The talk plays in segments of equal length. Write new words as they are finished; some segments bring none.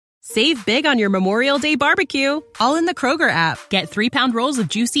Save big on your Memorial Day barbecue, all in the Kroger app. Get 3-pound rolls of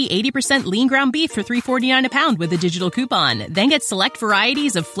juicy 80% lean ground beef for $3.49 a pound with a digital coupon. Then get select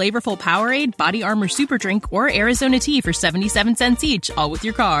varieties of flavorful Powerade, Body Armor Super Drink, or Arizona tea for 77 cents each, all with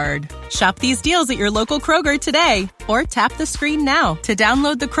your card. Shop these deals at your local Kroger today, or tap the screen now to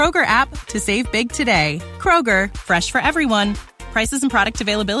download the Kroger app to save big today. Kroger, fresh for everyone. Prices and product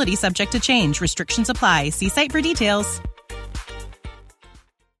availability subject to change. Restrictions apply. See site for details.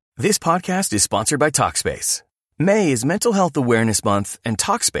 This podcast is sponsored by Talkspace. May is Mental Health Awareness Month, and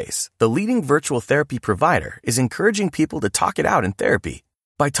Talkspace, the leading virtual therapy provider, is encouraging people to talk it out in therapy.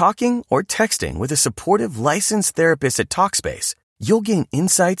 By talking or texting with a supportive, licensed therapist at Talkspace, you'll gain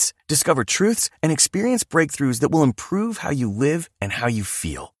insights, discover truths, and experience breakthroughs that will improve how you live and how you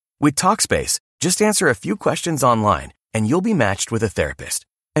feel. With Talkspace, just answer a few questions online, and you'll be matched with a therapist.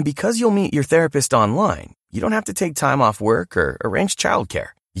 And because you'll meet your therapist online, you don't have to take time off work or arrange childcare.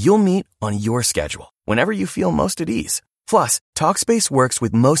 You'll meet on your schedule, whenever you feel most at ease. Plus, Talkspace works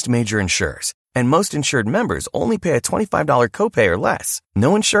with most major insurers, and most insured members only pay a $25 copay or less.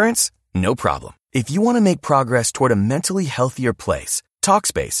 No insurance? No problem. If you want to make progress toward a mentally healthier place,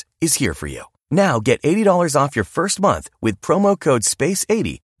 Talkspace is here for you. Now get $80 off your first month with promo code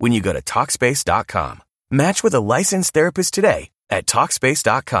SPACE80 when you go to Talkspace.com. Match with a licensed therapist today at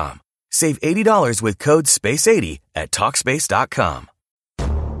Talkspace.com. Save $80 with code SPACE80 at Talkspace.com.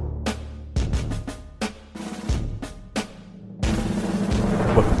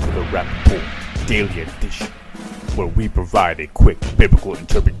 Welcome to the Rap Report Daily Edition, where we provide a quick biblical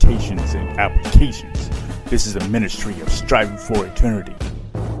interpretations and applications. This is a ministry of striving for eternity.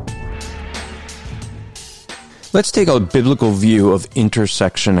 Let's take a biblical view of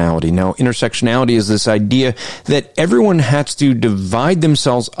intersectionality. Now, intersectionality is this idea that everyone has to divide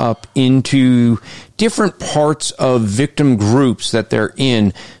themselves up into different parts of victim groups that they're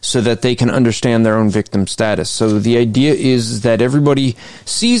in so that they can understand their own victim status. So the idea is that everybody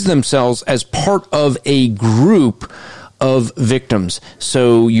sees themselves as part of a group of victims.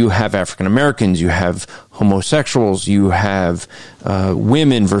 So you have African Americans, you have homosexuals, you have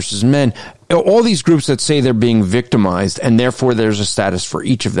women versus men. All these groups that say they're being victimized, and therefore there's a status for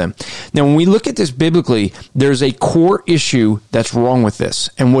each of them. Now, when we look at this biblically, there's a core issue that's wrong with this.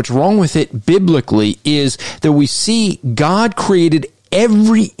 And what's wrong with it biblically is that we see God created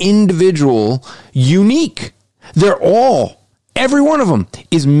every individual unique. Every one of them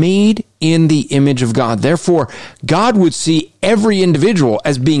is made in the image of God. Therefore, God would see every individual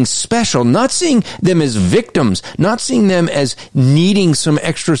as being special, not seeing them as victims, not seeing them as needing some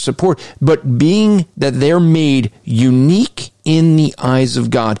extra support, but being that they're made unique in the eyes of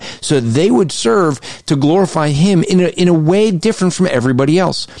God. So they would serve to glorify Him in a way different from everybody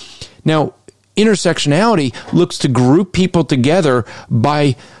else. Now, intersectionality looks to group people together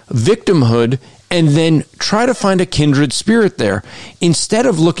by victimhood and then try to find a kindred spirit there. Instead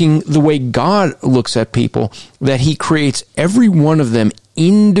of looking the way God looks at people, that He creates every one of them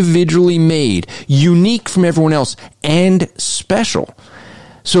individually made, unique from everyone else, and special.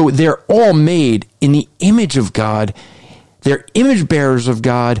 So they're all made in the image of God. They're image bearers of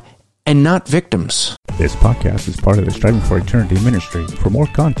God and not victims. This podcast is part of the Striving for Eternity ministry. For more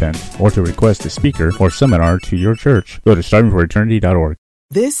content, or to request a speaker or seminar to your church, go to strivingforeternity.org.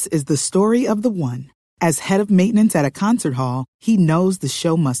 This is the story of the one. As head of maintenance at a concert hall, he knows the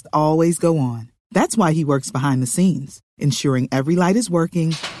show must always go on. That's why he works behind the scenes, ensuring every light is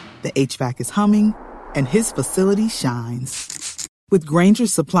working, the HVAC is humming, and his facility shines. With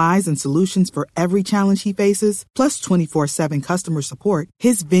Grainger's supplies and solutions for every challenge he faces, plus 24/7 customer support,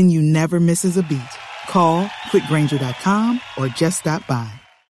 his venue never misses a beat. Call quickgrainger.com or just stop by.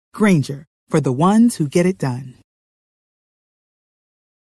 Grainger, for the ones who get it done.